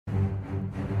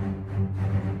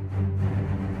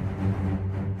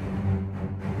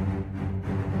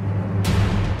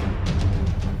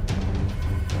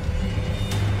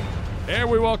And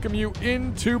we welcome you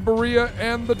into Berea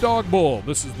and the Dog Bowl.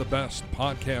 This is the best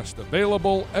podcast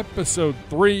available, episode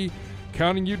 3,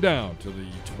 counting you down to the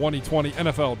 2020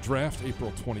 NFL Draft,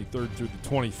 April 23rd through the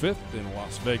 25th in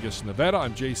Las Vegas, Nevada.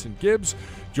 I'm Jason Gibbs,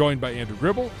 joined by Andrew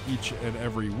Gribble each and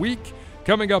every week.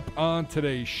 Coming up on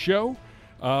today's show,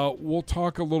 we'll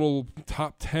talk a little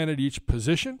top 10 at each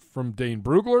position from Dane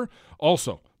Brugler.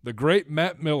 Also, the great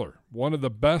Matt Miller, one of the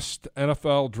best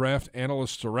NFL draft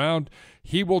analysts around.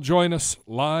 He will join us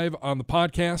live on the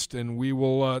podcast, and we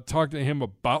will talk to him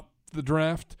about the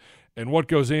draft and what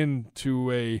goes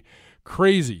into a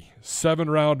crazy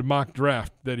 7-round mock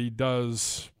draft that he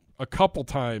does a couple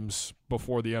times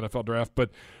before the NFL draft,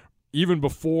 but even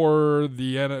before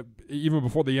the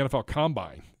NFL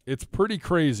Combine. It's pretty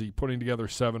crazy putting together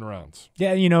 7 rounds.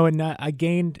 Yeah, you know, and I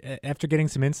gained, after getting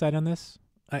some insight on this,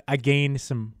 I gained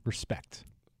some respect.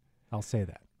 I'll say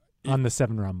that on the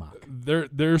 7-round mock.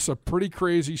 There's a pretty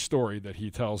crazy story that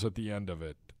he tells at the end of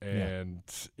it, and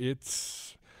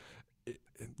it's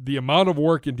the amount of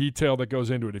work and detail that goes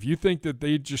into it. If you think that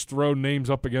they just throw names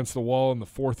up against the wall in the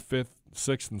 4th, 5th,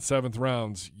 6th, and 7th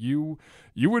rounds, you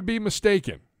would be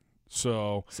mistaken.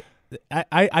 So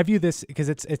I view this because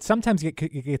it sometimes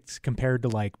gets compared to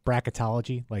like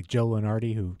bracketology, like Joe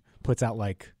Lunardi, who puts out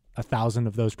like 1,000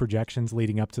 of those projections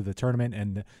leading up to the tournament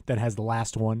and then has the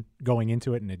last one going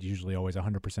into it, and it's usually always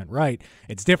 100% right.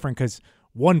 It's different because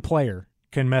one player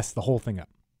can mess the whole thing up.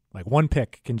 Like one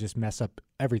pick can just mess up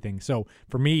everything. So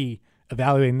for me,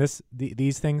 evaluating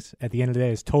these things at the end of the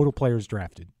day is total players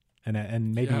drafted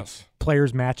and maybe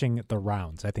players matching the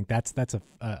rounds. I think that's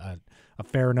a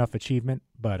fair enough achievement,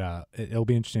 but it'll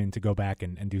be interesting to go back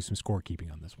and do some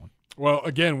scorekeeping on this one. Well,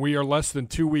 again, we are less than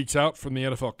 2 weeks out from the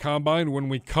NFL Combine. When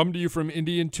we come to you from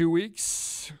Indy in 2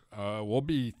 weeks, we'll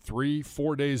be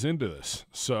 3-4 days into this.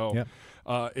 So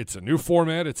it's a new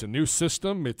format. It's a new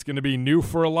system. It's going to be new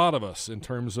for a lot of us in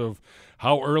terms of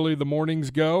how early the mornings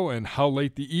go and how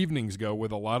late the evenings go,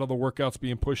 with a lot of the workouts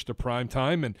being pushed to prime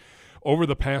time. And over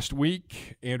the past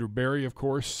week, Andrew Berry, of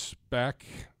course, back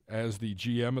as the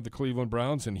GM of the Cleveland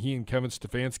Browns, and he and Kevin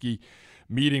Stefanski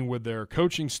meeting with their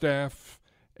coaching staff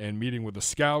and meeting with the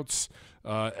scouts.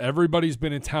 Everybody's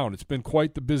been in town. It's been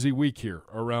quite the busy week here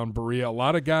around Berea. A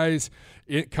lot of guys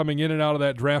coming in and out of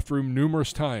that draft room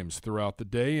numerous times throughout the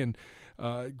day. And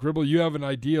Gribble, you have an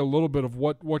idea a little bit of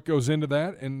what goes into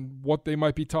that and what they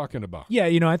might be talking about. Yeah,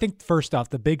 you know, I think first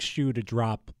off, the big shoe to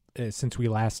drop since we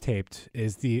last taped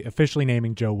is the officially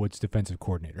naming Joe Woods defensive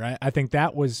coordinator. I think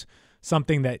that was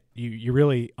something that you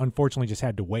really unfortunately just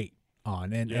had to wait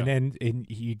on. And then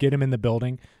you get him in the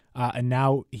building. And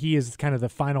now he is kind of the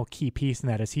final key piece in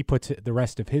that as he puts the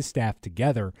rest of his staff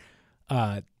together.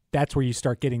 That's where you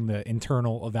start getting the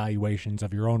internal evaluations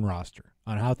of your own roster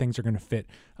on how things are going to fit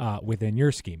within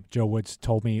your scheme. Joe Woods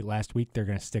told me last week they're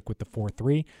going to stick with the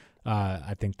 4-3.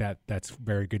 I think that's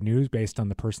very good news based on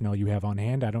the personnel you have on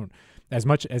hand. I don't, as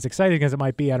much as exciting as it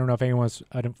might be, I don't know if anyone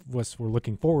were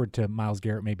looking forward to Myles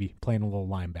Garrett maybe playing a little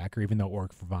linebacker, even though it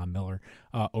worked for Von Miller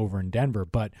over in Denver.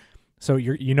 But so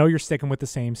you're sticking with the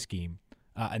same scheme,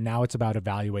 and now it's about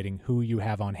evaluating who you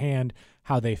have on hand,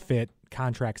 how they fit,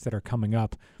 contracts that are coming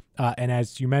up. And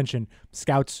as you mentioned,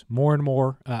 scouts more and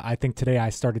more. I think today I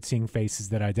started seeing faces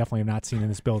that I definitely have not seen in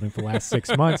this building for the last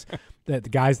 6 months. That the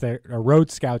guys that are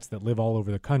road scouts that live all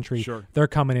over the country, they're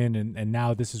coming in, and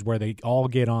now this is where they all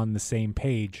get on the same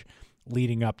page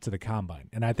leading up to the Combine.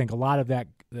 And I think a lot of that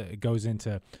goes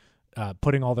into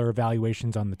putting all their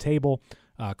evaluations on the table,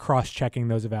 cross-checking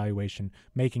those evaluations,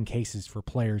 making cases for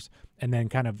players, and then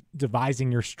kind of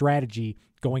devising your strategy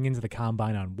going into the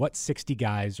Combine on what 60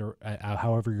 guys or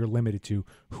however you're limited to,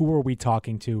 who are we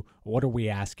talking to, what are we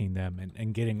asking them,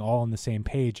 and getting all on the same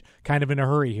page kind of in a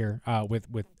hurry here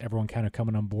with everyone kind of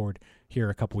coming on board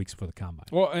here a couple weeks before the Combine.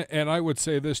 Well, and I would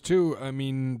say this too. I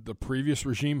mean, the previous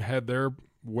regime had their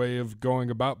way of going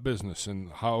about business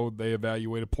and how they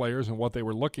evaluated players and what they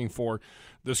were looking for.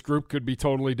 This group could be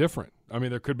totally different. I mean,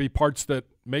 there could be parts that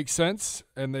make sense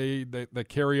and they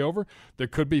carry over. There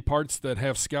could be parts that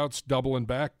have scouts doubling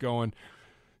back going,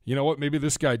 you know what, maybe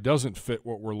this guy doesn't fit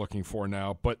what we're looking for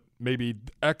now, but maybe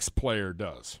X player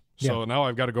does. So now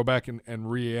I've got to go back and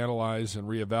reanalyze and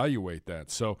reevaluate that.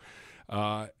 So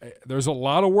there's a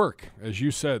lot of work, as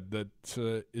you said,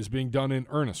 that is being done in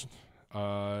earnest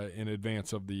in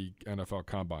advance of the NFL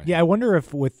Combine. Yeah, I wonder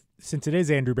if since it is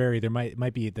Andrew Berry, there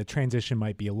might be the transition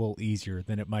might be a little easier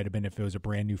than it might have been if it was a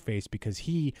brand new face, because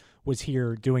he was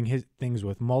here doing his things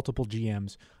with multiple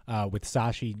GMs, with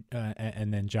Sashi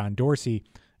and then John Dorsey,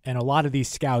 and a lot of these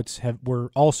scouts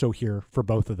were also here for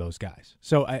both of those guys.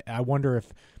 So I wonder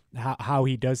if how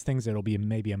he does things. It'll be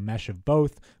maybe a mesh of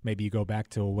both. Maybe you go back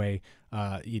to a way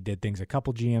you did things a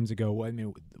couple GMs ago. I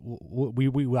mean,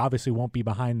 we obviously won't be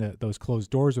behind those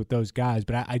closed doors with those guys,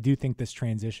 but I do think this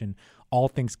transition, all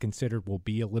things considered, will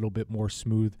be a little bit more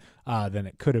smooth than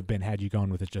it could have been had you gone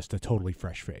with just a totally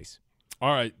fresh face. All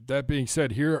right, that being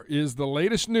said, here is the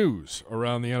latest news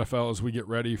around the NFL as we get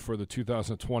ready for the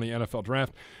 2020 NFL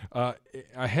Draft.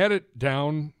 I had it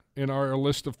down in our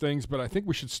list of things, but I think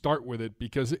we should start with it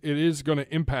because it is going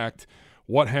to impact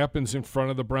what happens in front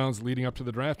of the Browns leading up to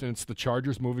the draft, and it's the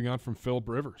Chargers moving on from Philip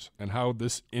Rivers and how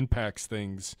this impacts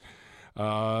things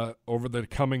over the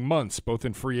coming months, both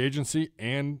in free agency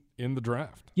and in the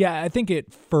draft. Yeah, I think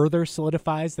it further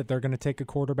solidifies that they're going to take a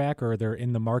quarterback or they're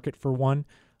in the market for one.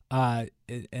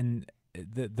 And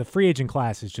the free agent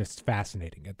class is just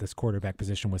fascinating at this quarterback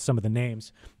position with some of the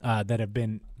names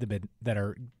that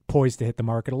are poised to hit the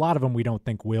market. A lot of them we don't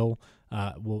think will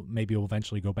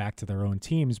eventually go back to their own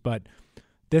teams, but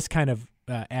this kind of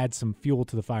adds some fuel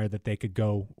to the fire that they could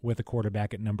go with a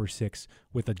quarterback at number 6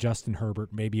 with a Justin Herbert,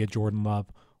 maybe a Jordan Love,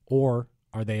 or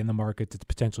are they in the market to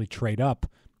potentially trade up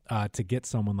to get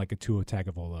someone like a Tua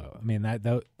Tagovailoa? I mean,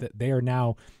 that they are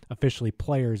now officially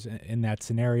players in that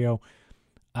scenario.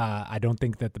 I don't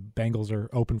think that the Bengals are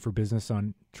open for business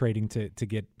on trading to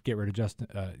get rid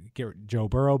of Joe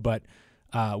Burrow, but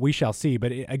we shall see.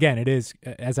 But again, it is,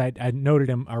 as I noted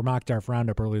in our mock draft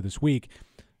roundup earlier this week,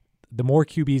 the more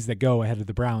QBs that go ahead of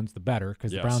the Browns, the better,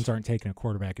 because the Browns aren't taking a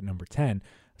quarterback at number 10.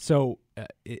 So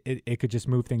it could just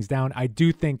move things down. I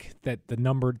do think that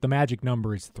the magic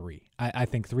number is 3. I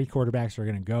think 3 quarterbacks are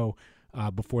going to go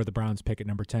before the Browns pick at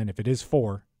number 10. If it is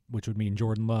 4, which would mean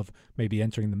Jordan Love maybe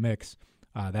entering the mix,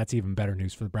 that's even better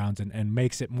news for the Browns and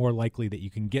makes it more likely that you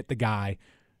can get the guy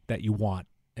that you want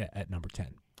at number 10.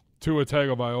 Tua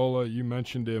Tagovailoa, you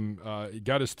mentioned him. He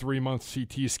got his 3-month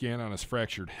CT scan on his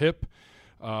fractured hip.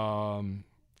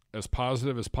 As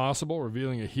positive as possible,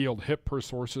 revealing a healed hip per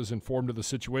sources informed of the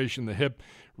situation. The hip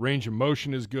range of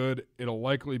motion is good. It'll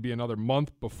likely be another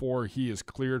month before he is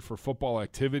cleared for football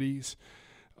activities.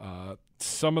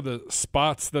 Some of the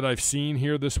spots that I've seen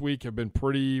here this week have been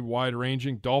pretty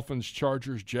wide-ranging. Dolphins,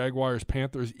 Chargers, Jaguars,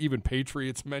 Panthers, even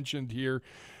Patriots mentioned here.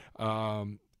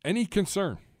 Any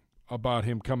concern about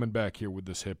him coming back here with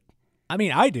this hip? I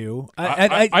mean, I do.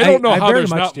 I don't know how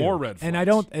there's not more red flags. And I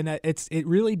don't. And it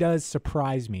really does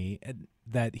surprise me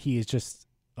that he is just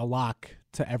a lock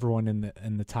to everyone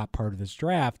in the top part of this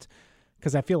draft,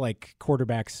 because I feel like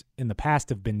quarterbacks in the past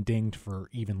have been dinged for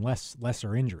even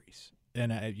lesser injuries.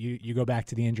 And you go back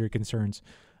to the injury concerns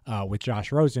with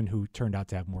Josh Rosen, who turned out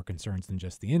to have more concerns than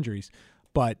just the injuries.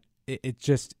 But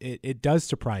it does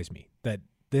surprise me that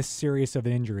this serious of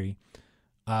an injury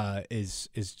is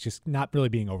just not really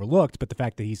being overlooked, but the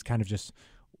fact that he's kind of just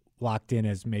locked in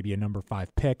as maybe a number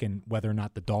 5 pick, and whether or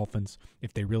not the Dolphins,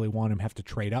 if they really want him, have to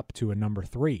trade up to a number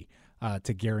 3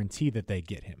 to guarantee that they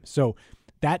get him. So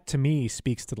that to me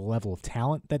speaks to the level of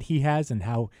talent that he has and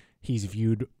how he's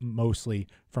viewed mostly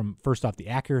from, first off, the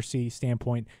accuracy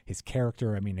standpoint, his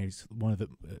character. I mean, he's one of the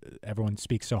everyone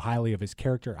speaks so highly of his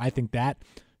character. I think that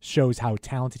shows how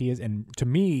talented he is. And to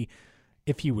me,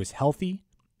 if he was healthy,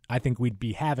 I think we'd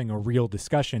be having a real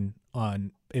discussion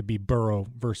on it'd be Burrow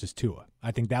versus Tua.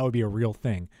 I think that would be a real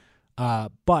thing.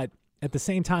 But at the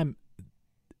same time,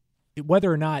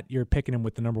 whether or not you're picking him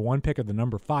with the number 1 pick or the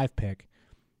number 5 pick,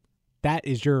 that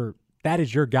is your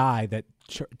guy that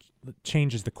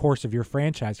changes the course of your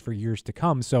franchise for years to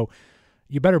come. So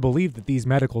you better believe that these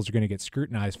medicals are going to get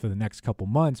scrutinized for the next couple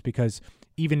months, because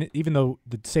even though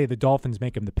say the Dolphins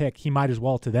make him the pick, he might as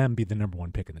well to them be the number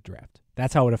 1 pick in the draft.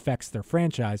 That's how it affects their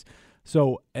franchise.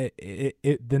 So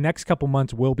the next couple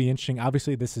months will be interesting.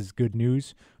 Obviously, this is good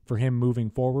news for him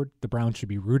moving forward. The Browns should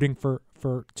be rooting for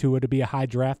Tua to be a high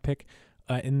draft pick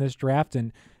in this draft,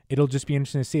 and it'll just be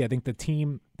interesting to see. I think the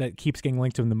team that keeps getting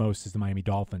linked to him the most is the Miami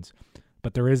Dolphins,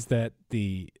 but there is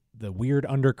the weird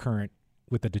undercurrent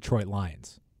with the Detroit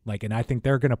Lions. And I think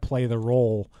they're going to play the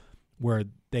role where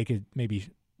they could maybe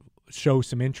show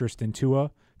some interest in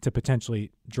Tua to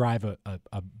potentially drive a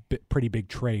pretty big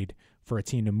trade for a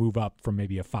team to move up from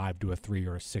maybe a 5 to a 3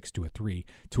 or a 6 to a 3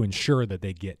 to ensure that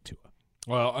they get Tua.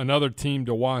 Well, another team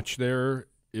to watch there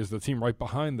is the team right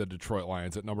behind the Detroit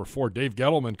Lions at number 4. Dave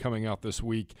Gettleman coming out this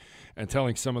week and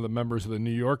telling some of the members of the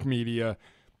New York media,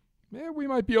 we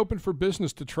might be open for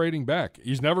business to trading back.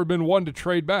 He's never been one to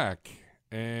trade back.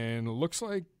 And it looks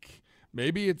like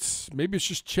maybe it's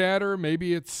just chatter,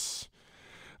 maybe it's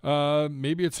a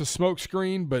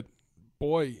smokescreen, but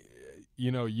boy,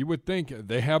 you would think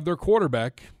they have their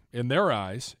quarterback in their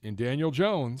eyes in Daniel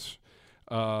Jones.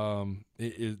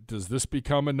 Does this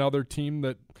become another team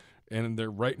that and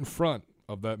they're right in front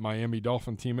of that Miami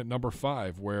Dolphin team at number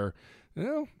 5, where,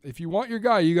 if you want your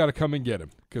guy, you got to come and get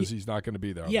him because he's not going to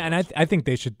be there. Yeah, and I think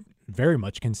they should very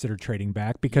much consider trading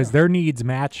back because their needs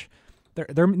match.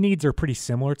 Their needs are pretty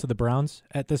similar to the Browns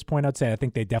at this point, I'd say. I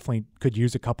think they definitely could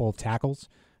use a couple of tackles,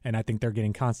 and I think they're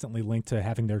getting constantly linked to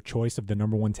having their choice of the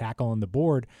number 1 tackle on the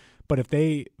board. But if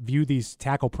they view these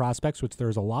tackle prospects, which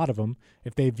there's a lot of them,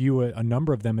 if they view a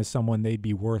number of them as someone they'd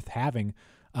be worth having,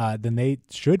 then they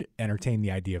should entertain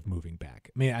the idea of moving back.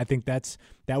 I mean, I think that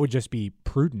would just be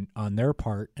prudent on their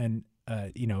part, and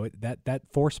that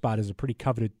 4 spot is a pretty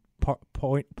coveted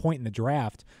point in the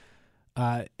draft.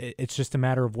 It's just a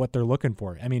matter of what they're looking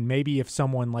for. I mean, maybe if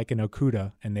someone like an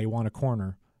Okudah and they want a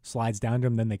corner slides down to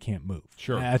them, then they can't move.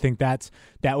 Sure. I think that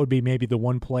would be maybe the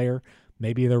one player.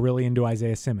 Maybe they're really into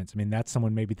Isaiah Simmons. I mean, that's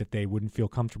someone maybe that they wouldn't feel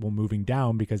comfortable moving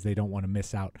down because they don't want to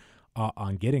miss out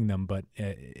on getting them. But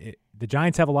the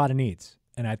Giants have a lot of needs,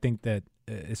 and I think that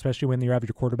especially when you have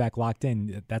your quarterback locked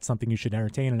in, that's something you should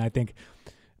entertain. And I think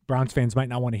Browns fans might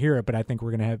not want to hear it, but I think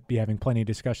we're going to be having plenty of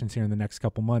discussions here in the next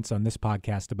couple months on this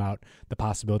podcast about the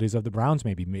possibilities of the Browns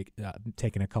maybe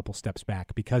taking a couple steps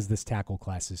back because this tackle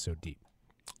class is so deep.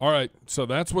 All right, so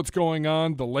that's what's going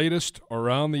on, the latest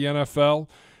around the NFL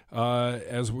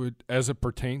as it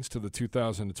pertains to the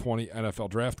 2020 NFL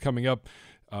Draft coming up.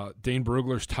 Dane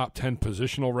Brugler's top 10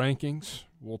 positional rankings.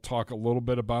 We'll talk a little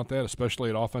bit about that,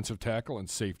 especially at offensive tackle and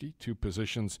safety, 2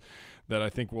 positions that I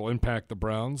think will impact the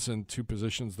Browns and 2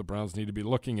 positions the Browns need to be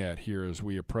looking at here as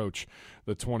we approach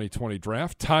the 2020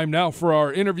 draft. Time now for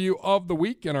our interview of the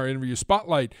week, and our interview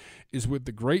spotlight is with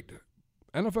the great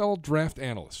NFL draft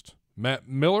analyst, Matt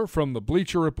Miller from the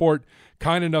Bleacher Report,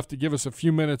 kind enough to give us a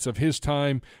few minutes of his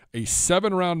time, a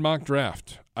 7-round mock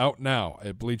draft out now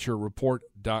at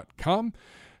BleacherReport.com.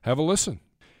 Have a listen.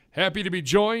 Happy to be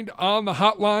joined on the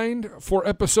hotline for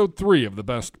episode 3 of the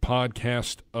best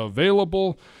podcast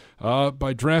available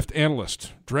by draft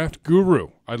analyst, draft guru,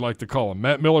 I'd like to call him.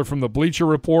 Matt Miller from the Bleacher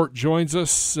Report joins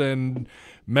us. And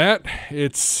Matt,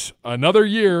 it's another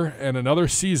year and another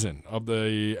season of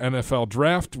the NFL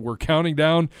Draft. We're counting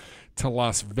down to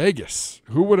Las Vegas.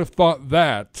 Who would have thought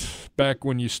that back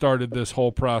when you started this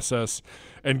whole process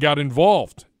and got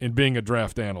involved in being a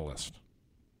draft analyst?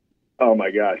 Oh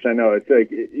my gosh, I know. It's like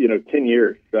 10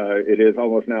 years. It is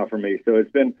almost now for me. So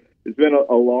it's been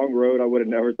a long road. I would have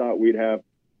never thought we'd have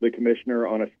the commissioner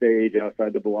on a stage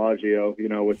outside the Bellagio,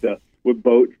 with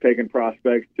boats taking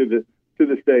prospects to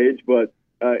the stage. But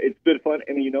it's been fun,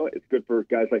 and it's good for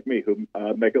guys like me who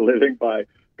make a living by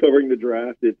covering the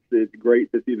draft. It's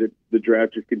great to see the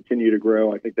draft just continue to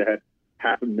grow. I think they had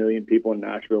 500,000 people in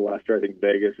Nashville last year. I think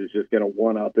Vegas is just going to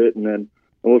one-up it, and then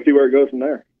we'll see where it goes from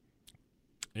there.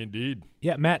 Indeed.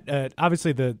 Yeah, Matt,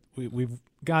 obviously we've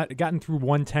gotten through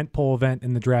one tentpole event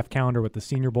in the draft calendar with the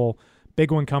Senior Bowl.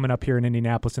 Big one coming up here in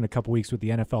Indianapolis in a couple weeks with the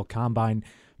NFL Combine.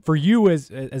 For you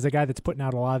as a guy that's putting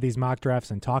out a lot of these mock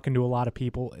drafts and talking to a lot of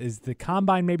people, is the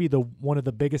Combine maybe one of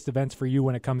the biggest events for you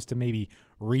when it comes to maybe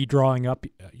redrawing up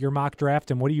your mock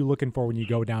draft? And what are you looking for when you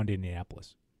go down to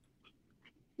Indianapolis?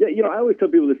 Yeah, I always tell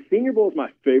people the Senior Bowl is my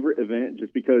favorite event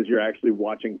just because you're actually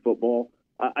watching football.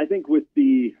 I think with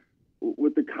the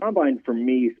Combine, for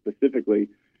me specifically,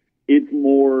 it's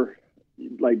more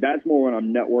like that's more when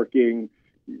I'm networking,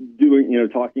 doing,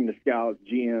 talking to scouts,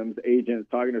 GMs, agents,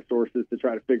 talking to sources to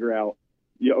try to figure out,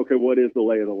 okay, what is the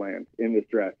lay of the land in this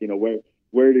draft?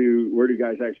 Where do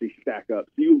guys actually stack up?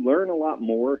 So you learn a lot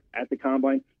more at the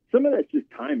Combine. Some of that's just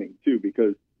timing too,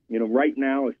 because right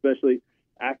now, especially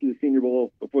after the Senior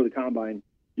Bowl, before the Combine,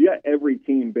 you got every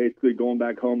team basically going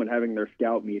back home and having their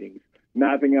scout meetings,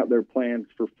 mapping out their plans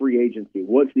for free agency.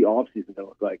 What's the offseason going to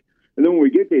look like? And then when we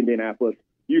get to Indianapolis,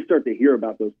 you start to hear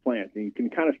about those plans, and you can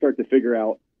kind of start to figure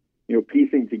out,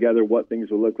 piecing together what things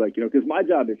will look like. Because my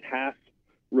job is half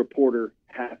reporter,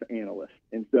 half analyst.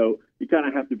 And so you kind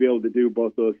of have to be able to do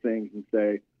both those things and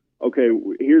say, okay,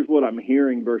 here's what I'm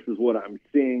hearing versus what I'm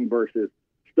seeing versus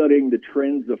studying the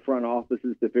trends of front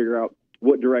offices to figure out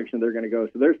what direction they're going to go.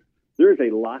 So there's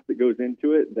a lot that goes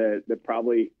into it that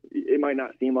probably it might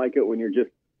not seem like it when you're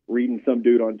just reading some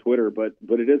dude on Twitter, but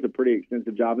it is a pretty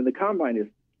extensive job. And the Combine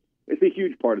it's a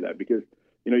huge part of that because,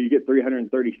 you get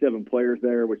 337 players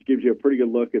there, which gives you a pretty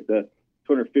good look at the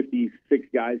 256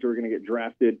 guys who are going to get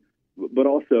drafted. But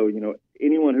also,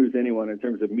 anyone who's anyone in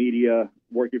terms of media,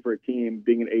 working for a team,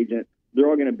 being an agent, they're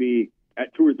all going to be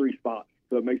at 2 or 3 spots.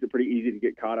 So it makes it pretty easy to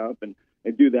get caught up and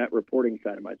do that reporting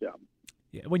side of my job.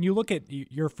 Yeah, when you look at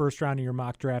your first round of your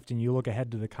mock draft and you look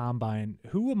ahead to the Combine,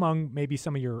 who among maybe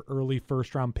some of your early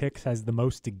first round picks has the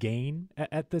most to gain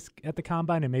at the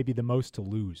Combine and maybe the most to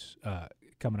lose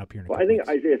coming up here in a Well, couple I think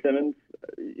weeks.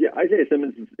 Isaiah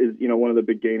Simmons is one of the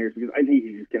big gainers because I think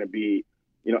he's just going to be,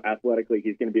 athletically,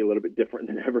 he's going to be a little bit different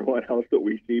than everyone else that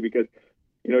we see because,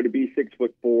 to be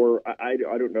 6'4", I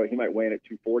don't know, he might weigh in at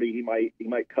 240. He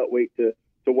might cut weight to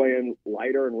weigh in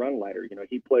lighter and run lighter.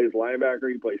 He plays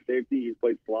linebacker, he plays safety, he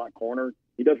plays slot corner.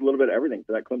 He does a little bit of everything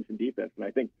for that Clemson defense. And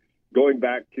I think going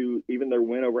back to even their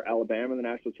win over Alabama in the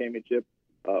national championship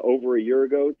over a year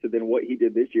ago to then what he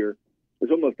did this year, was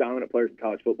almost dominant players in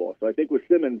college football. So I think with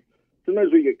Simmons,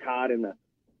 sometimes we get caught in the,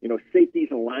 safeties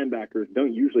and linebackers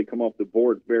don't usually come off the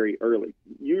board very early,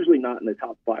 usually not in the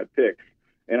top 5 picks.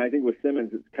 And I think with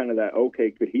Simmons, it's kind of that, okay,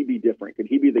 could he be different? Could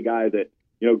he be the guy that,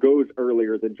 goes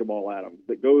earlier than Jamal Adams,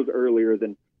 that goes earlier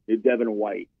than Devin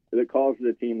White, that causes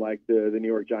a team like the New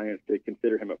York Giants to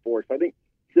consider him at 4? So I think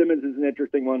Simmons is an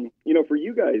interesting one. For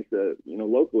you guys,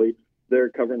 locally, they're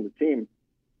covering the team.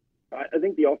 I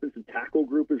think the offensive tackle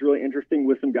group is really interesting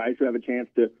with some guys who have a chance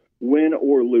to win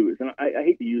or lose. And I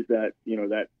hate to use that,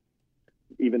 that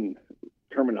even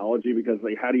terminology because,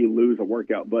 like, how do you lose a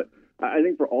workout? But I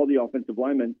think for all the offensive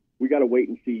linemen, we got to wait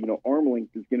and see. Arm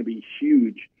length is going to be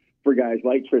huge for guys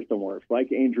like Tristan Wirfs,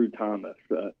 like Andrew Thomas.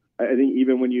 I think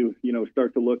even when you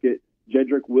start to look at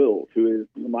Jedrick Wills, who is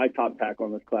my top tackle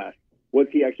in this class,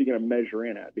 what's he actually going to measure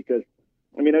in at? Because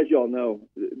as you all know,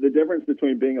 the difference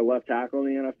between being a left tackle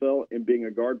in the NFL and being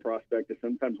a guard prospect is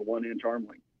sometimes 1 inch arm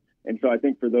length. And so I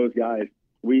think for those guys,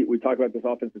 we talk about this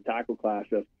offensive tackle class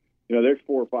of, there's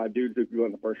 4 or 5 dudes who could go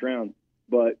in the first round,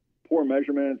 but poor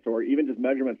measurements or even just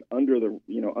measurements under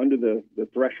the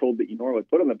threshold that you normally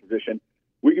put on the position,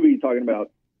 we could be talking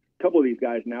about a couple of these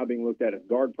guys now being looked at as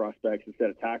guard prospects instead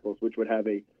of tackles, which would have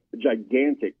a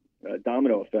gigantic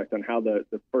domino effect on how the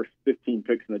first 15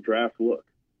 picks in the draft look.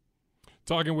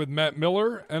 Talking with Matt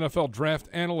Miller, NFL draft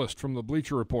analyst from the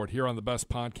Bleacher Report, here on the best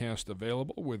podcast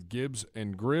available with Gibbs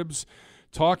and Gribbs.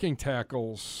 Talking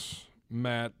tackles,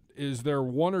 Matt, is there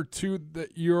one or two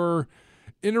that you're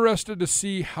interested to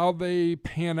see how they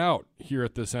pan out here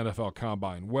at this NFL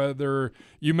Combine? Whether,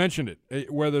 you mentioned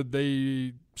it, whether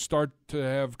they start to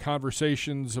have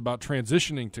conversations about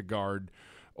transitioning to guard,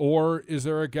 or is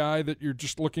there a guy that you're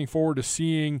just looking forward to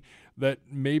seeing that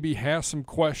maybe has some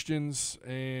questions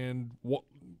and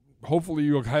hopefully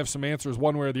you'll have some answers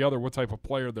one way or the other what type of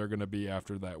player they're going to be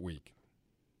after that week?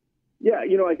 Yeah,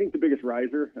 I think the biggest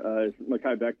riser is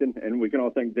Mekhi Becton, and we can all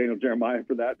thank Daniel Jeremiah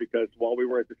for that because while we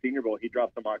were at the Senior Bowl, he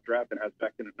dropped the mock draft and has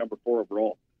Becton at number 4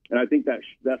 overall. And I think that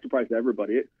surprised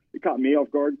everybody. It caught me off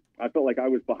guard. I felt like I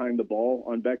was behind the ball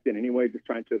on Becton anyway, just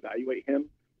trying to evaluate him.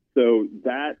 So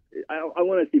that I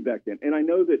want to see Becton. And I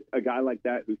know that a guy like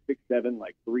that who's 6'7",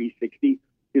 like 360,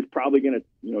 is probably going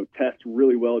to, test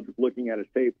really well just looking at his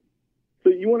tape. So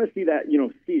you want to see that,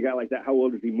 see a guy like that. How well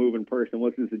does he move in person?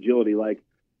 What's his agility like?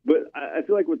 But I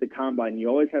feel like with the Combine, you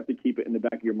always have to keep it in the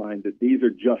back of your mind that these are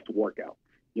just workouts.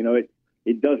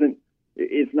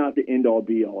 It's not the end all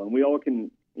be all. And we all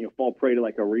can, fall prey to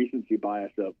like a recency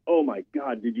bias of, oh my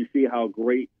God, did you see how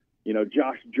great,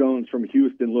 Josh Jones from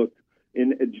Houston looked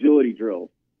in agility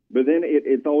drills? But then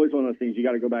it's always one of those things you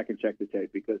got to go back and check the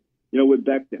tape because, with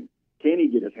Becton, can he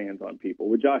get his hands on people?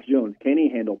 With Josh Jones, can he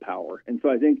handle power? And so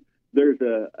I think there's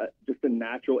just a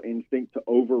natural instinct to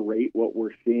overrate what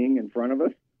we're seeing in front of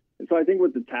us. And so I think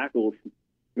with the tackles,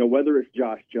 whether it's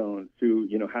Josh Jones, who,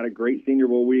 had a great Senior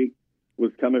Bowl week,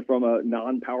 was coming from a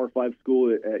non-Power 5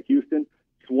 school at Houston,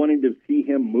 just wanting to see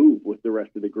him move with the rest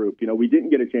of the group. We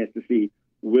didn't get a chance to see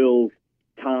Wills,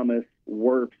 Thomas,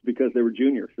 Wirfs because they were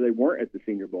juniors, so they weren't at the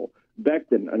Senior Bowl.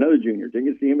 Becton, another junior, didn't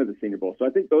get to see him at the Senior Bowl. So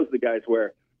I think those are the guys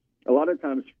where a lot of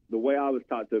times the way I was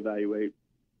taught to evaluate,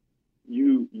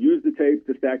 you use the tape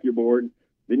to stack your board,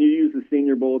 then you use the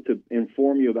Senior Bowl to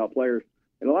inform you about players.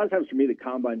 And a lot of times for me, the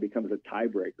Combine becomes a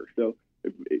tiebreaker. So,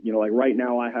 like right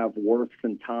now I have Wirfs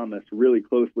and Thomas really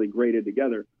closely graded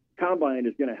together. Combine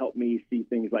is going to help me see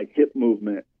things like hip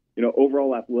movement,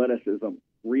 overall athleticism,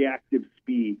 reactive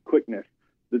speed, quickness,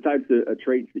 the types of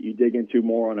traits that you dig into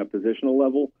more on a positional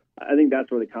level. I think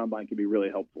that's where the Combine can be really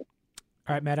helpful.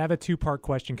 All right, Matt, I have a 2-part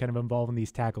question kind of involving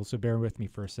these tackles, so bear with me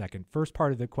for a second. First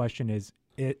part of the question is,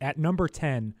 at number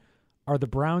 10, are the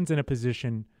Browns in a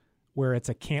position where it's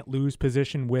a can't-lose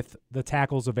position with the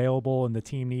tackles available and the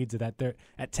team needs that they're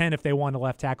at 10, if they want a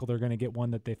left tackle, they're going to get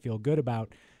one that they feel good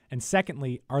about? And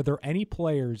secondly, are there any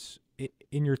players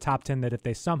in your top 10 that if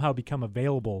they somehow become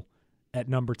available at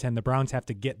number 10, the Browns have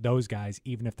to get those guys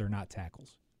even if they're not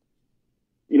tackles?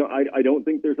 I don't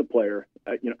think there's a player,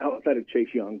 outside of Chase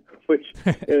Young, which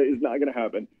is not going to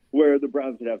happen, where the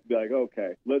Browns would have to be like,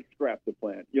 okay, let's scrap the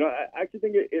plan. I actually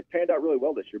think it panned out really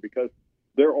well this year because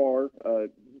there are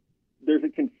there's a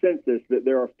consensus that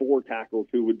there are 4 tackles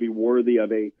who would be worthy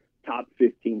of a top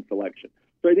 15 selection.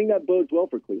 So I think that bodes well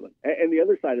for Cleveland. And the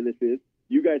other side of this is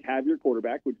you guys have your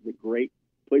quarterback, which is a great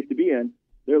place to be in.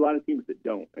 There are a lot of teams that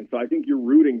don't. And so I think you're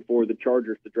rooting for the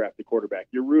Chargers to draft the quarterback.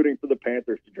 You're rooting for the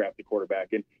Panthers to draft the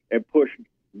quarterback and push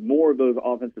more of those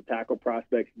offensive tackle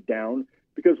prospects down,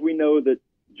 because we know that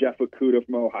Jeff Okudah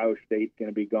from Ohio State is going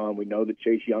to be gone. We know that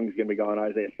Chase Young is going to be gone.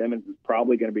 Isaiah Simmons is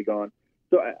probably going to be gone.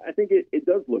 So I think it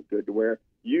does look good to where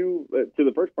you, to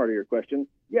the first part of your question,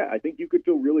 yeah, I think you could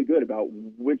feel really good about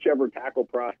whichever tackle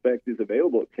prospect is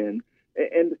available at 10.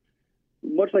 And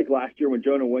much like last year when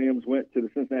Jonah Williams went to the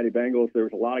Cincinnati Bengals, there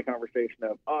was a lot of conversation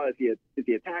of, is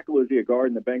he a tackle, is he a guard?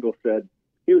 And the Bengals said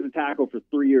he was a tackle for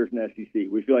 3 years in the SEC.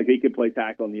 We feel like he could play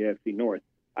tackle in the AFC North.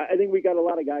 I think we got a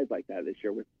lot of guys like that this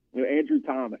year. With Andrew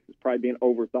Thomas is probably being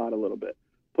overthought a little bit.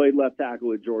 Played left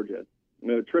tackle at Georgia.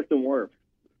 Tristan Wirfs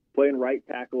playing right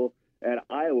tackle at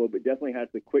Iowa, but definitely has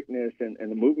the quickness and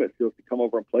the movement skills to come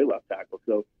over and play left tackle.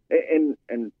 So, and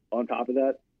on top of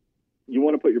that, you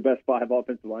want to put your best 5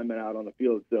 offensive linemen out on the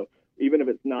field. So even if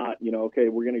it's not, okay,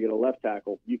 we're going to get a left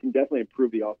tackle, you can definitely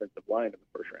improve the offensive line in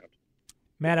the first round.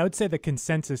 Matt, I would say the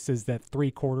consensus is that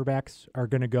 3 quarterbacks are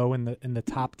going to go in the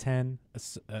top 10.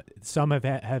 Some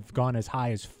have gone as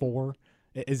high as 4.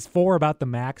 Is 4 about the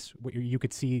max? You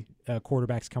could see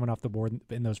quarterbacks coming off the board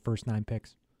in those first 9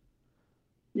 picks.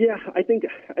 Yeah, I think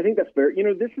that's fair.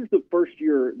 This is the first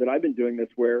year that I've been doing this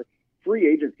where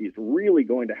free agency is really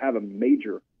going to have a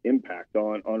major impact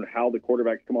on how the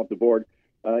quarterbacks come off the board.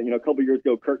 A couple of years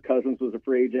ago, Kirk Cousins was a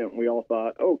free agent, and we all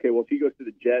thought, okay, well, if he goes to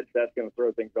the Jets, that's going to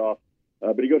throw things off.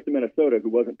 But he goes to Minnesota, who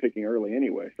wasn't picking early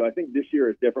anyway. So I think this year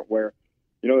is different where,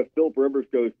 if Philip Rivers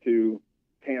goes to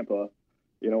Tampa,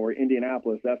 or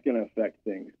Indianapolis, that's going to affect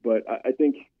things. But I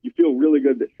think you feel really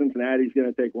good that Cincinnati's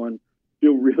going to take one.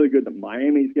 Feel really good that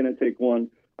Miami's going to take one.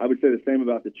 I would say the same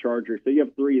about the Chargers. So you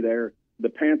have 3 there. The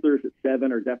Panthers at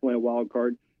 7 are definitely a wild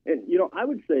card. And, I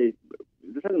would say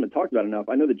this hasn't been talked about enough.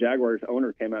 I know the Jaguars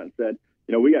owner came out and said,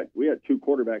 we got 2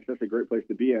 quarterbacks. That's a great place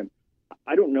to be in.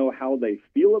 I don't know how they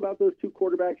feel about those 2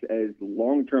 quarterbacks as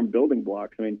long-term building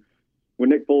blocks. I mean, when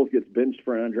Nick Foles gets benched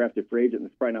for an undrafted free agent,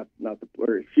 it's probably not a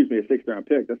 6th-round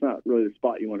pick. That's not really the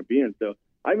spot you want to be in. So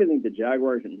I even think the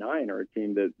Jaguars at 9 are a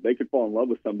team that they could fall in love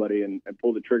with somebody and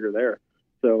pull the trigger there.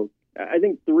 So I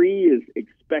think 3 is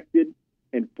expected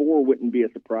and 4 wouldn't be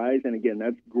a surprise. And again,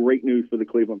 that's great news for the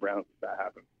Cleveland Browns if that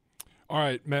happens. All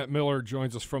right, Matt Miller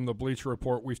joins us from the Bleacher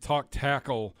Report. We've talked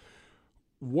tackle.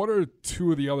 What are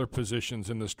 2 of the other positions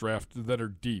in this draft that are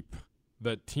deep,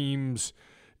 that teams,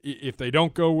 if they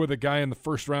don't go with a guy in the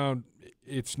first round,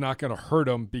 it's not going to hurt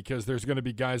them because there's going to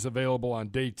be guys available on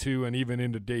day 2 and even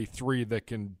into day 3 that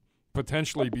can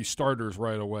potentially be starters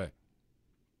right away?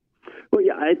 Well,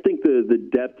 yeah, I think the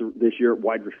depth this year at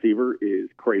wide receiver is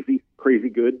crazy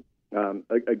good.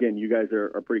 Again, you guys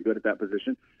are pretty good at that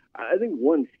position. I think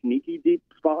one sneaky deep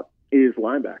spot is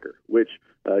linebacker, which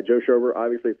Joe Schober,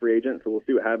 obviously a free agent, so we'll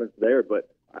see what happens there. But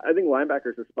I think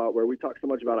linebacker is a spot where we talk so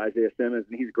much about Isaiah Simmons,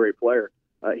 and he's a great player.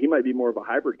 He might be more of a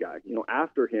hybrid guy.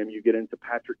 After him, you get into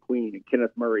Patrick Queen and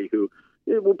Kenneth Murray, who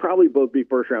will probably both be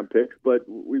first-round picks, but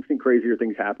we've seen crazier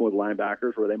things happen with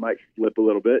linebackers where they might slip a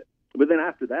little bit. But then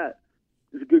after that,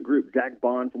 there's a good group. Zach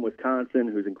Bond from Wisconsin,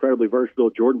 who's incredibly versatile.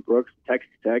 Jordan Brooks,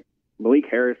 Texas Tech. Malik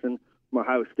Harrison from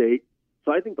Ohio State.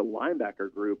 So I think the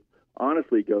linebacker group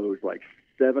honestly goes like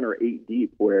 7 or 8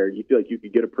 deep, where you feel like you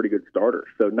could get a pretty good starter.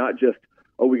 So not just,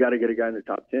 we got to get a guy in the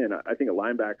top 10. I think a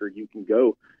linebacker, you can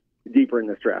go deeper in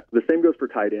this draft. The same goes for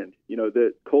tight end.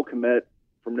 The Cole Kmet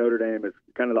from Notre Dame is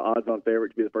kind of the odds-on favorite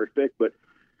to be the first pick, but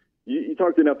you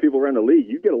talk to enough people around the league,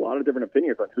 you get a lot of different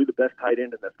opinions on who the best tight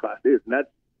end in this class is, and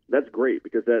that's great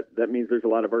because that means there's a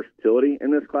lot of versatility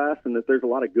in this class and that there's a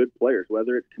lot of good players,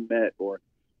 whether it's Kmet or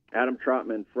Adam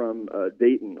Trotman from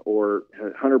Dayton or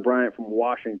Hunter Bryant from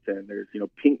Washington. There's,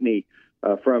 Pinckney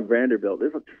from Vanderbilt.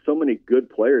 There's so many good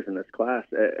players in this class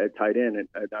at tight end, and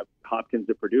Hopkins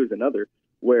at Purdue is another,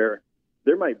 where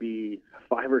there might be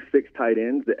 5 or 6 tight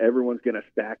ends that everyone's going to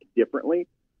stack differently.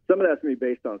 Some of that's going to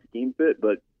be based on scheme fit,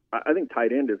 but I think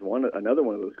tight end is another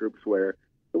one of those groups where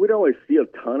we don't always see a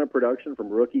ton of production from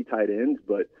rookie tight ends,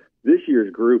 but this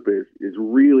year's group is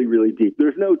really, really deep.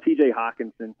 There's no T.J.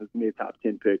 Hawkinson, who's going to be a top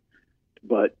 10 pick,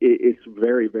 but it's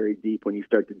very, very deep when you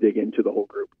start to dig into the whole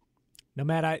group. No,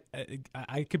 Matt,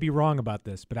 I could be wrong about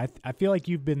this, but I feel like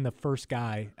you've been the first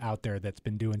guy out there that's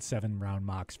been doing 7-round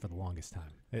mocks for the longest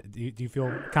time. Do you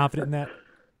feel confident in that?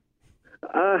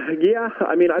 Yeah.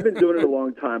 I mean, I've been doing it a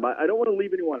long time. I don't want to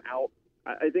leave anyone out.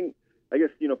 I think I guess,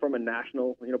 from a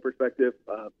national, perspective,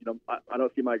 I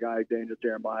don't see my guy Daniel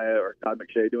Jeremiah or Todd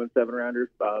McShay doing 7-rounders,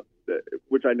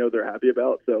 which I know they're happy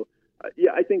about. So,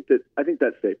 I think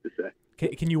that's safe to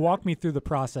say. Can you walk me through the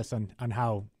process on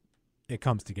how it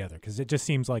comes together? Because it just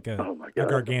seems like a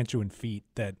gargantuan feat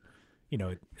that,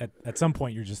 at some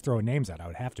point you're just throwing names out, I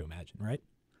would have to imagine, right?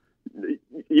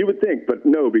 You would think, but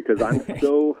no, because I'm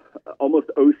so almost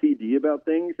OCD about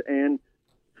things. And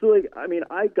so,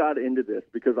 I got into this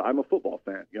because I'm a football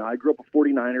fan. I grew up a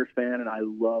 49ers fan, and I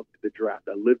loved the draft.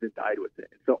 I lived and died with it.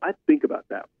 So I think about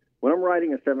that. When I'm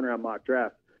writing a 7-round mock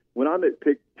draft, when I'm at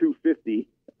pick 250,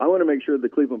 I want to make sure the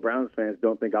Cleveland Browns fans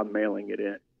don't think I'm mailing it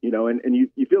in, and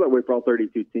you feel that way for all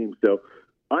 32 teams. So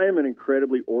I am an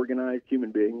incredibly organized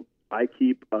human being. I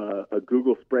keep a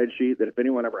Google spreadsheet that if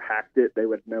anyone ever hacked it, they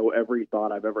would know every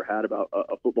thought I've ever had about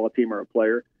a football team or a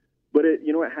player. But it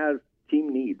has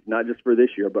team needs, not just for this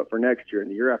year, but for next year and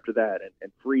the year after that,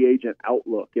 and free agent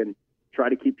outlook, and try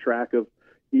to keep track of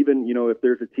even, if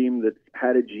there's a team that's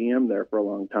had a GM there for a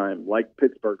long time, like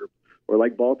Pittsburgh or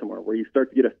like Baltimore, where you start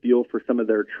to get a feel for some of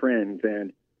their trends.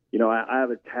 And, I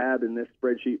have a tab in this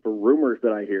spreadsheet for rumors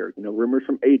that I hear, rumors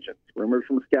from agents, rumors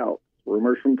from scouts,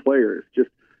 rumors from players, just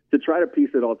to try to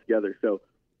piece it all together. So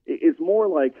it's more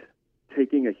like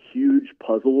taking a huge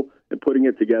puzzle and putting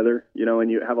it together,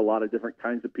 and you have a lot of different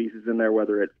kinds of pieces in there,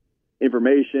 whether it's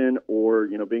information or,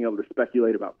 being able to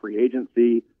speculate about free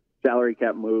agency, salary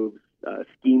cap moves,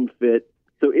 scheme fit.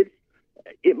 So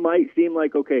it might seem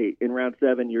like, okay, in round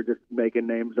 7, you're just making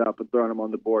names up and throwing them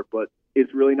on the board, but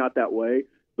it's really not that way.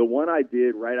 The one I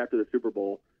did right after the Super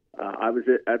Bowl, I was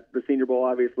at the Senior Bowl,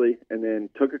 obviously, and then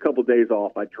took a couple days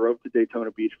off. I drove to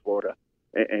Daytona Beach, Florida,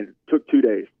 and took 2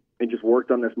 days and just worked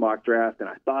on this mock draft. And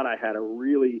I thought I had a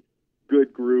really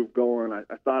good groove going.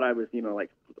 I thought I was,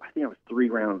 I think I was 3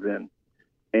 rounds in,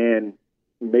 and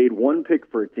made one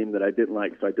pick for a team that I didn't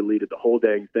like, so I deleted the whole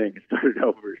dang thing and started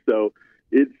over. So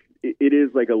it is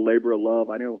like a labor of love.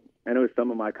 I know some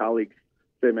of my colleagues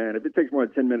say, man, if it takes more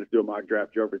than 10 minutes to do a mock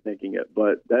draft, you're overthinking it.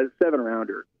 But that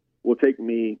 7-rounder will take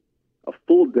me a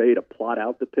full day to plot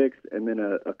out the picks and then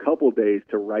a couple days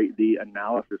to write the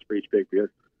analysis for each pick, because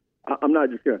I'm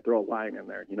not just going to throw a line in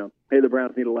there. Hey, the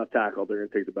Browns need a left tackle. They're going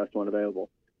to take the best one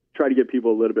available. Try to get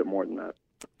people a little bit more than that.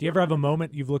 Do you ever have a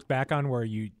moment you've looked back on where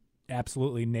you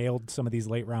absolutely nailed some of these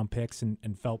late-round picks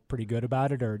and felt pretty good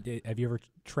about it, or have you ever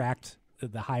tracked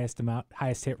the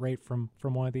highest hit rate from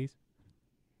one of these?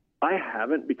 I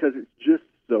haven't, because it's just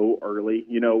so early.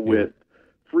 With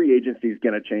free agency is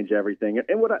going to change everything.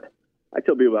 And what I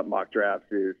tell people about mock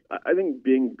drafts is I think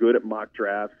being good at mock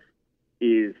drafts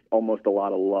is almost a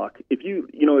lot of luck. If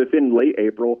if in late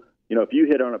April, if you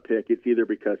hit on a pick, it's either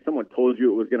because someone told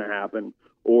you it was going to happen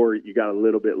or you got a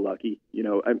little bit lucky.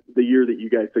 The year that you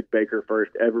guys took Baker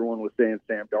first, everyone was saying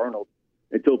Sam Darnold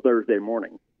until Thursday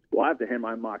morning. Well, I have to hand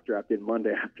my mock draft in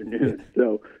Monday afternoon.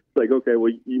 So it's like, okay,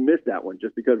 well, you missed that one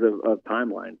just because of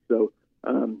timelines. So,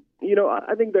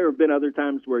 I think there have been other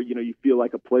times where, you feel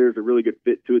like a player's a really good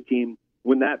fit to a team.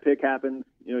 When that pick happens,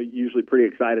 you're usually pretty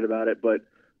excited about it.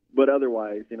 But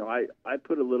otherwise, I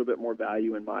put a little bit more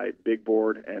value in my big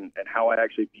board and how I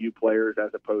actually view players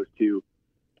as opposed to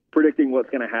predicting what's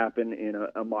going to happen in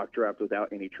a mock draft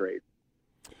without any trades.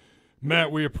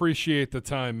 Matt, we appreciate the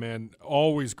time, man.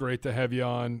 Always great to have you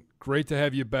on. Great to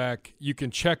have you back. You can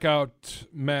check out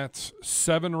Matt's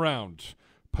 7-round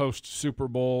post-Super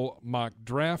Bowl mock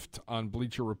draft on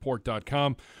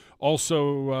BleacherReport.com.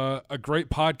 Also, a great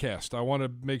podcast. I want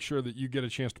to make sure that you get a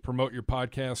chance to promote your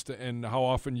podcast and how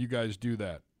often you guys do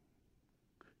that.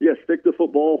 Yeah, Stick to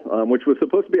Football, which was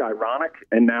supposed to be ironic,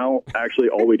 and now actually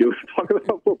all we do is talk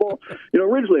about football.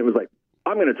 Originally it was like,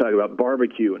 I'm going to talk about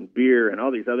barbecue and beer and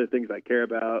all these other things I care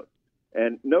about.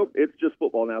 And nope, it's just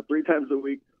football now. 3 times a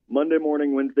week, Monday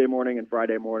morning, Wednesday morning, and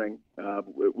Friday morning.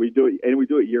 We do it, and we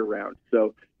do it year round.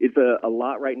 So it's a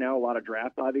lot right now, a lot of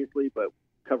draft, obviously, but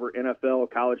cover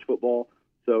NFL, college football.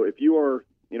 So if you are,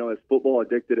 as football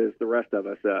addicted as the rest of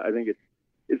us, I think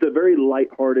it's a very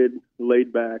lighthearted,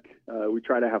 laid back. We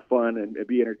try to have fun and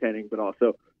be entertaining, but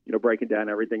also, breaking down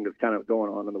everything that's kind of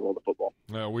going on in the world of football.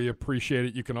 We appreciate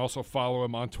it. You can also follow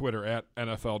him on Twitter at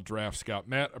NFL Draft Scout.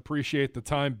 Matt, appreciate the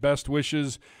time. Best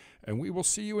wishes, and we will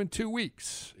see you in 2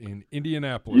 weeks in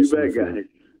Indianapolis. You bet, guys.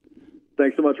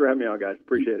 Thanks so much for having me on, guys.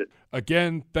 Appreciate it.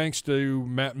 Again, thanks to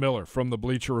Matt Miller from the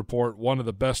Bleacher Report, one of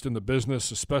the best in the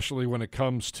business, especially when it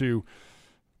comes to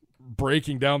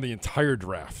breaking down the entire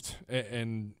draft.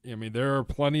 And I mean, there are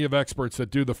plenty of experts that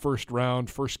do the first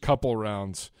couple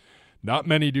rounds. Not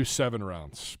many do 7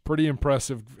 rounds. Pretty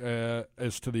impressive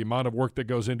as to the amount of work that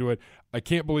goes into it. I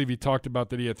can't believe he talked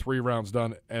about that he had 3 rounds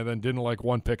done and then didn't like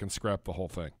one pick and scrap the whole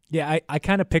thing. Yeah, I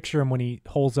kind of picture him when he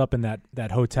holds up in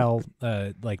that hotel,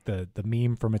 like the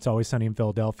meme from It's Always Sunny in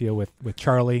Philadelphia with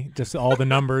Charlie, just all the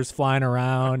numbers flying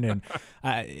around. And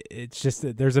it's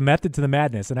just there's a method to the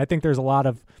madness. And I think there's a lot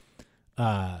of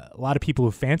people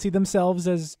who fancy themselves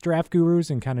as draft gurus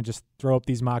and kind of just throw up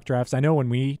these mock drafts. I know when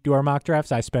we do our mock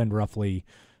drafts, I spend roughly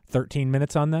 13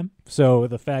 minutes on them. So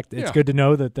the fact it's good to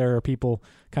know that there are people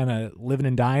kind of living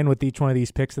and dying with each one of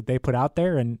these picks that they put out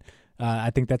there. And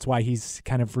I think that's why he's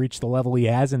kind of reached the level he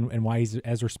has and why he's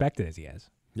as respected as he has.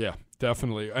 Yeah,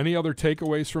 definitely. Any other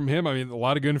takeaways from him? I mean, a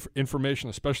lot of good information,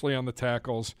 especially on the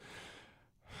tackles.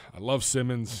 I love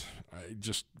Simmons.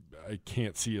 I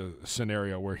can't see a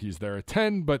scenario where he's there at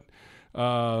 10, but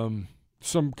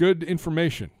some good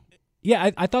information.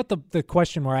 Yeah, I thought the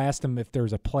question where I asked him if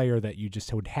there's a player that you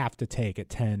just would have to take at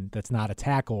 10 that's not a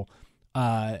tackle,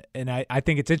 and I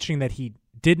think it's interesting that he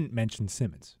didn't mention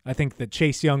Simmons. I think that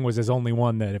Chase Young was his only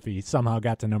one that if he somehow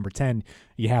got to number 10,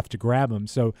 you have to grab him.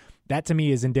 So that to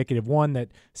me is indicative, one, that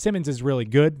Simmons is really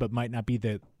good but might not be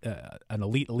an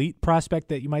elite prospect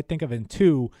that you might think of, and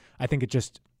two, I think it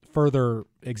just further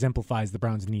exemplifies the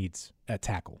Browns' needs at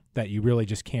tackle, that you really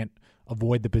just can't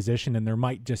avoid the position, and there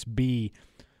might just be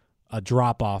a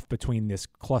drop-off between this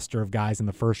cluster of guys in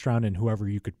the first round and whoever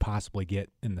you could possibly get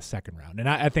in the second round. And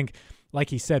I think, like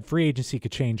he said, free agency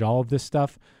could change all of this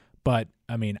stuff, but,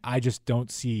 I mean, I just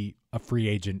don't see a free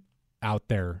agent out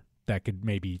there that could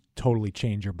maybe totally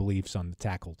change your beliefs on the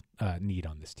tackle need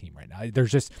on this team right now.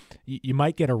 There's just – you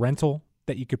might get a rental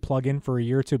that you could plug in for a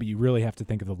year or two, but you really have to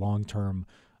think of the long-term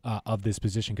of this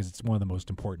position because it's one of the most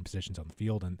important positions on the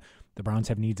field, and the Browns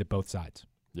have needs at both sides.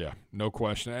 Yeah, no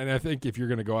question. And I think if you're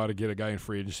going to go out and get a guy in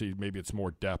free agency, maybe it's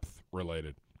more depth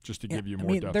related, just to give you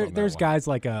more depth. There's guys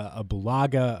like a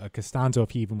Bulaga, a Costanzo,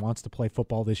 if he even wants to play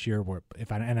football this year.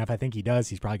 If I think he does,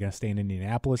 he's probably going to stay in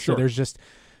Indianapolis. Sure. So there's just,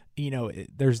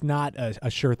 there's not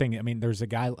a sure thing. I mean, there's a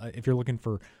guy if you're looking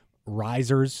for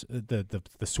risers, the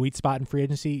sweet spot in free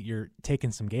agency, you're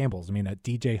taking some gambles. I mean,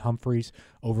 DJ Humphries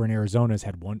over in Arizona has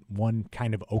had one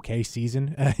kind of okay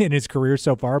season in his career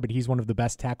so far, but he's one of the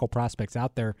best tackle prospects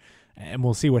out there, and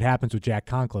we'll see what happens with Jack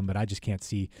Conklin, but I just can't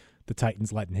see the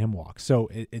Titans letting him walk. So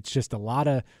it's just a lot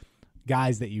of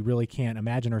guys that you really can't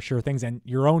imagine are sure things, and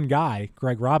your own guy,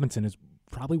 Greg Robinson, is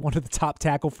probably one of the top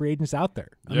tackle free agents out there.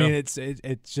 I mean, it's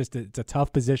a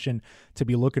tough position to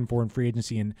be looking for in free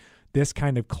agency, and this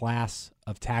kind of class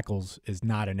of tackles is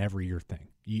not an every year thing.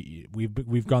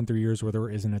 We've gone through years where there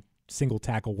isn't a single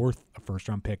tackle worth a first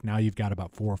round pick. Now you've got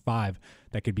about 4 or 5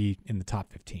 that could be in the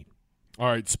top 15. All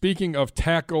right, speaking of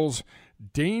tackles,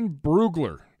 Dane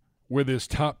Brugler with his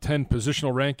top 10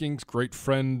 positional rankings, great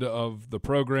friend of the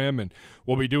program, and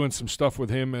we'll be doing some stuff with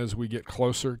him as we get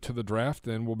closer to the draft,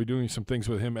 and we'll be doing some things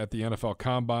with him at the NFL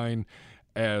Combine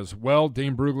as well.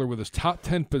 Dane Brugler with his top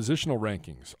 10 positional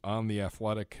rankings on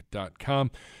theathletic.com.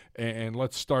 And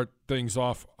let's start things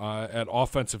off at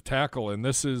offensive tackle, and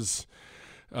this is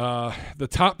the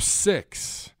top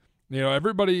 6.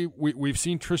 Everybody, we've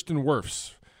seen Tristan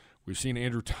Wirfs. We've seen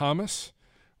Andrew Thomas.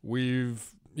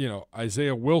 We've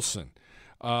Isaiah Wilson.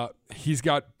 He's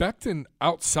got Becton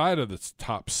outside of the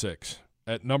top 6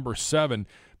 at number 7,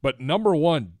 but number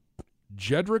 1,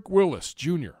 Jedrick Willis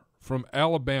Jr. from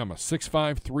Alabama,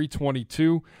 6'5",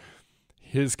 322.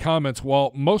 His comments,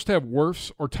 while most have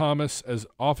Wirfs or Thomas as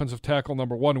offensive tackle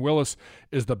number 1, Willis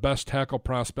is the best tackle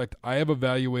prospect I have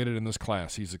evaluated in this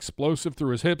class. He's explosive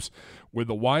through his hips with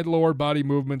the wide lower body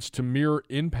movements to mirror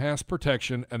in-pass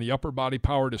protection and the upper body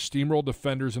power to steamroll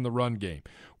defenders in the run game.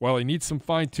 While he needs some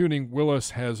fine-tuning,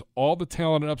 Willis has all the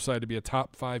talent and upside to be a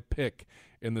top 5 pick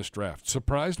in this draft.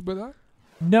 Surprised by that?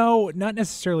 No, not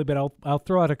necessarily, but I'll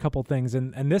throw out a couple things.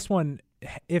 And this one,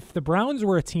 if the Browns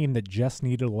were a team that just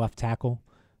needed a left tackle,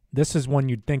 this is one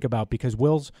you'd think about because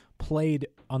Wills played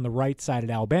on the right side at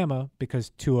Alabama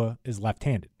because Tua is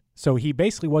left-handed. So he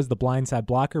basically was the blindside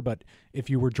blocker, but if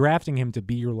you were drafting him to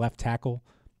be your left tackle,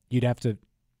 you'd have to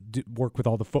work with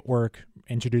all the footwork,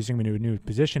 introducing him into a new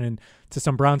position. And to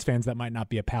some Browns fans, that might not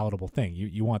be a palatable thing.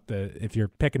 You want if you're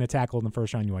picking a tackle in the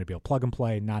first round, you want to be able to plug and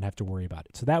play, not have to worry about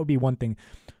it. So that would be one thing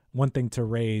to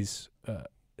raise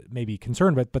maybe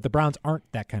concern with, but the Browns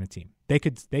aren't that kind of team. They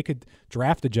could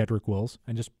draft a Jedrick Wills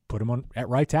and just put him on at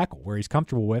right tackle where he's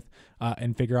comfortable with,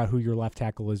 and figure out who your left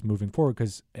tackle is moving forward.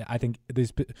 Because I think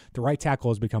the right tackle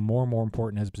has become more and more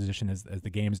important as a position as the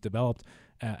game's developed,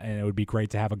 and it would be great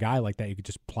to have a guy like that you could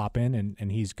just plop in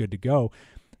and he's good to go.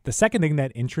 The second thing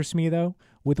that interests me though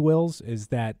with Wills is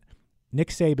that Nick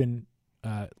Saban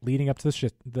leading up to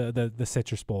the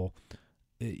Citrus Bowl,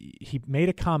 he made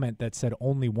a comment that said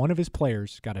only one of his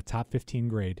players got a top 15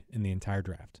 grade in the entire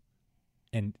draft.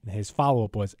 And his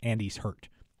follow-up was, and he's hurt.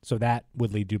 So that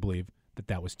would lead you to believe that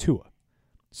that was Tua.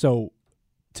 So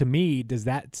to me, does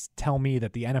that tell me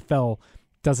that the NFL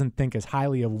doesn't think as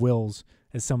highly of Wills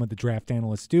as some of the draft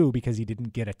analysts do because he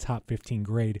didn't get a top 15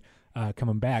 grade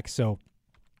coming back? So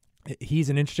he's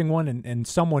an interesting one and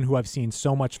someone who I've seen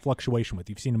so much fluctuation with.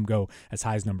 You've seen him go as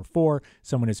high as number 4,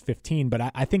 someone is 15,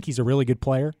 but I think he's a really good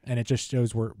player, and it just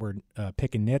shows we're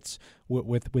picking nits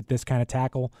with this kind of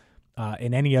tackle.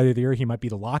 In any other year, he might be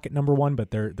the lock at number 1,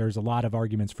 but there's a lot of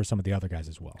arguments for some of the other guys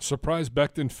as well. Surprised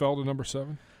Becton fell to number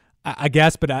 7? I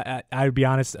guess, but I would be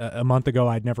honest. A month ago,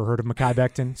 I'd never heard of Mekhi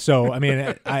Becton. So, I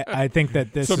mean, I think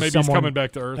that this so is maybe someone, he's coming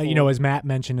back to earth. As Matt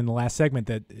mentioned in the last segment,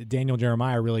 that Daniel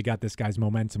Jeremiah really got this guy's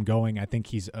momentum going. I think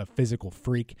he's a physical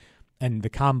freak, and the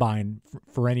combine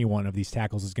for any one of these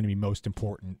tackles is going to be most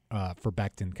important for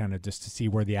Becton, kind of just to see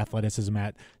where the athleticism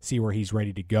at, see where he's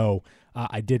ready to go.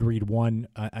 I did read one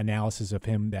analysis of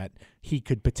him that he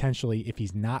could potentially, if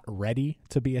he's not ready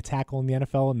to be a tackle in the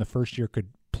NFL in the first year, could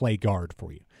play guard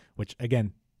for you. Which,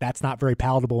 again, that's not very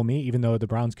palatable to me, even though the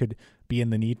Browns could be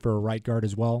in the need for a right guard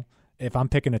as well. If I'm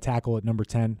picking a tackle at number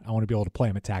 10, I want to be able to play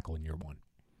him at tackle in year 1.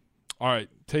 All right,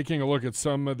 taking a look at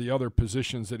some of the other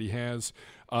positions that he has.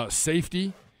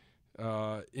 Safety,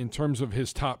 in terms of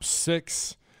his top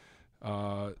 6,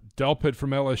 Delpit from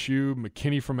LSU,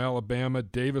 McKinney from Alabama,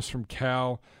 Davis from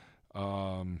Cal,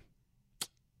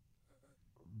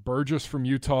 Burgess from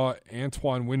Utah,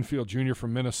 Antoine Winfield Jr.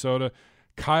 from Minnesota,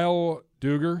 Kyle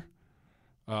Duggar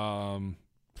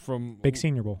from Big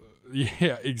Senior Bowl.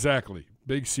 Yeah, exactly.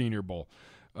 Big Senior Bowl.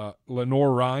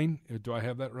 Lenore Ryan. Do I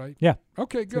have that right? Yeah.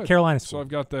 Okay, good. Carolina So school. I've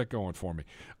got that going for me.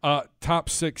 Top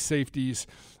 6 safeties.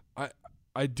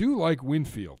 I do like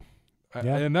Winfield.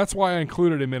 Yeah. And that's why I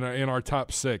included him in our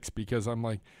top 6, because I'm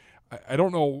like, I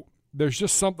don't know. There's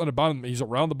just something about him. He's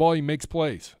around the ball. He makes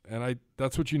plays. And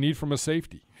that's what you need from a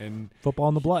safety. And football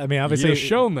in the blood. I mean, obviously. He has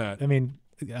shown that. I mean,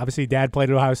 obviously, Dad played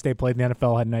at Ohio State, played in the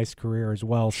NFL, had a nice career as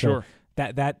well. So sure.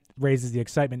 That raises the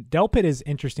excitement. Delpit is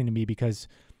interesting to me because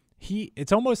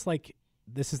it's almost like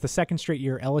this is the second straight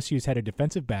year LSU's had a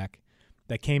defensive back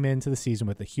that came into the season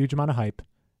with a huge amount of hype,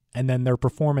 and then their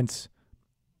performance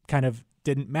kind of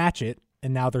didn't match it,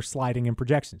 and now they're sliding in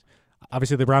projections.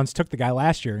 Obviously, the Browns took the guy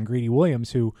last year in Greedy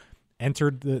Williams, who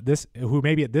entered who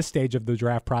maybe at this stage of the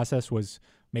draft process was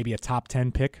maybe a top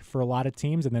 10 pick for a lot of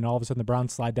teams, and then all of a sudden the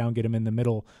Browns slide down, get him in the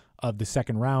middle of the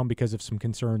second round because of some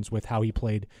concerns with how he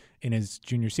played in his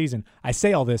junior season. I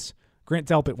say all this, Grant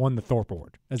Delpit won the Thorpe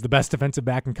Award as the best defensive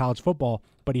back in college football,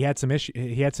 but he had some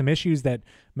issues that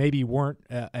maybe weren't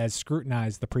as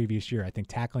scrutinized the previous year. I think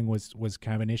tackling was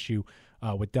kind of an issue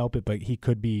with Delpit, but he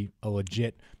could be a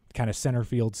legit kind of center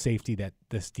field safety that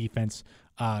this defense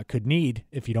could need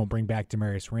if you don't bring back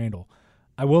Demarius Randall.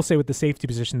 I will say with the safety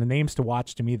position, the names to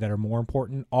watch to me that are more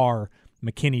important are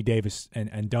McKinney, Davis,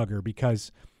 and Duggar,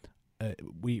 because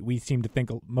we seem to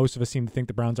think, most of us seem to think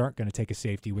the Browns aren't going to take a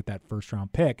safety with that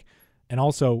first-round pick. And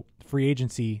also, free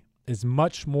agency is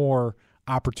much more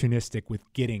opportunistic with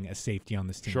getting a safety on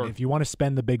this team. Sure. If you want to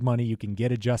spend the big money, you can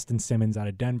get a Justin Simmons out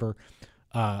of Denver,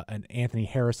 an Anthony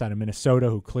Harris out of Minnesota,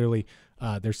 who clearly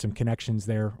there's some connections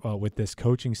there with this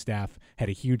coaching staff, had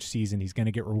a huge season. He's going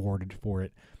to get rewarded for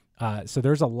it. So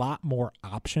there's a lot more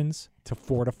options to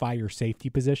fortify your safety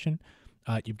position.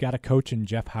 You've got a coach in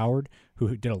Jeff Howard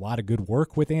who did a lot of good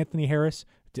work with Anthony Harris,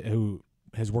 who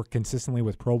has worked consistently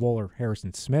with Pro Bowler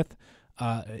Harrison Smith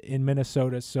in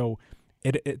Minnesota. So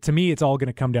to me, it's all going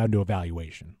to come down to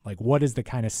evaluation. Like, what is the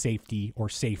kind of safety or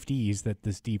safeties that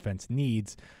this defense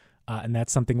needs? And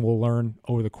that's something we'll learn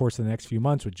over the course of the next few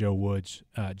months with Joe Woods,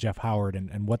 Jeff Howard,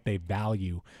 and what they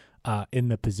value in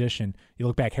the position. You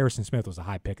look back, Harrison Smith was a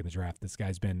high pick in the draft. This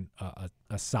guy's been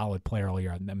a solid player all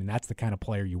year. I mean, that's the kind of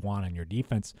player you want on your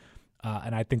defense.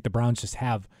 And I think the Browns just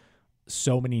have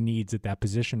so many needs at that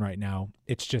position right now.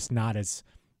 It's just not as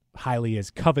highly as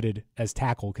coveted as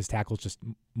tackle, because tackle's just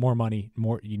more money,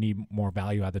 you need more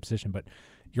value out of the position. But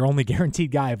your only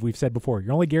guaranteed guy, as we've said before,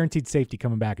 your only guaranteed safety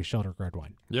coming back is Sheldrick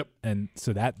Redwine. Yep. And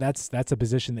so that's a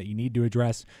position that you need to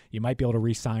address. You might be able to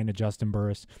re-sign a Justin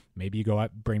Burris. Maybe you go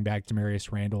out, bring back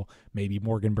Demarius Randall. Maybe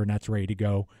Morgan Burnett's ready to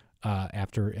go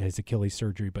after his Achilles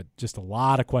surgery. But just a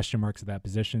lot of question marks at that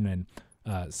position, and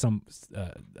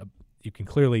you can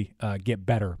clearly get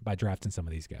better by drafting some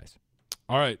of these guys.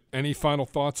 All right. Any final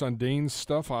thoughts on Dane's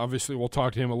stuff? Obviously, we'll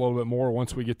talk to him a little bit more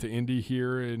once we get to Indy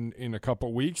here in a couple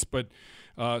of weeks. But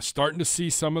starting to see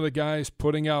some of the guys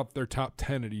putting out their top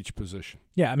 10 at each position.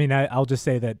 Yeah, I mean, I'll just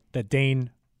say that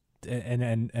Dane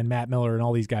and Matt Miller and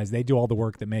all these guys, they do all the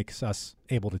work that makes us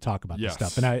able to talk about Yes.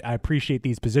 this stuff. And I appreciate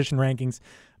these position rankings.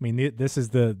 I mean, this is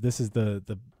the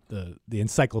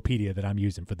encyclopedia that I'm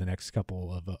using for the next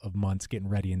couple of months getting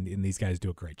ready, and these guys do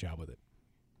a great job with it.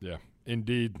 Yeah,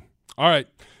 indeed. All right,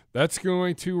 that's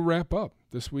going to wrap up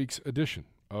this week's edition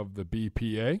of the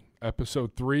BPA.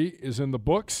 Episode 3 is in the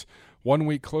books. 1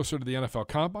 week closer to the NFL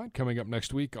Combine. Coming up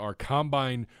next week, our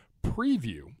Combine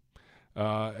preview,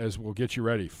 as we'll get you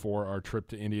ready for our trip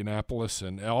to Indianapolis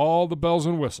and all the bells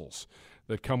and whistles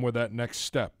that come with that next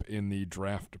step in the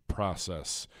draft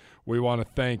process. We want to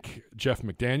thank Jeff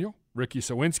McDaniel, Ricky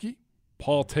Sawinski,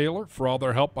 Paul Taylor for all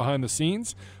their help behind the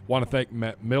scenes. Want to thank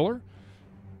Matt Miller.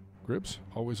 Gribbs,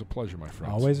 always a pleasure, my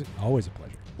friends. Always a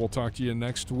pleasure. We'll talk to you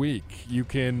next week. You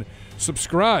can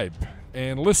subscribe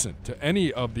and listen to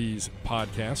any of these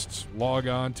podcasts. Log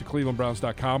on to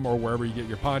clevelandbrowns.com or wherever you get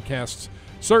your podcasts.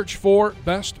 Search for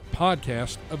Best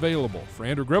Podcast Available. For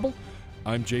Andrew Gribble,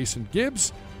 I'm Jason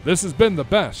Gibbs. This has been the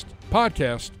Best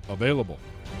Podcast Available.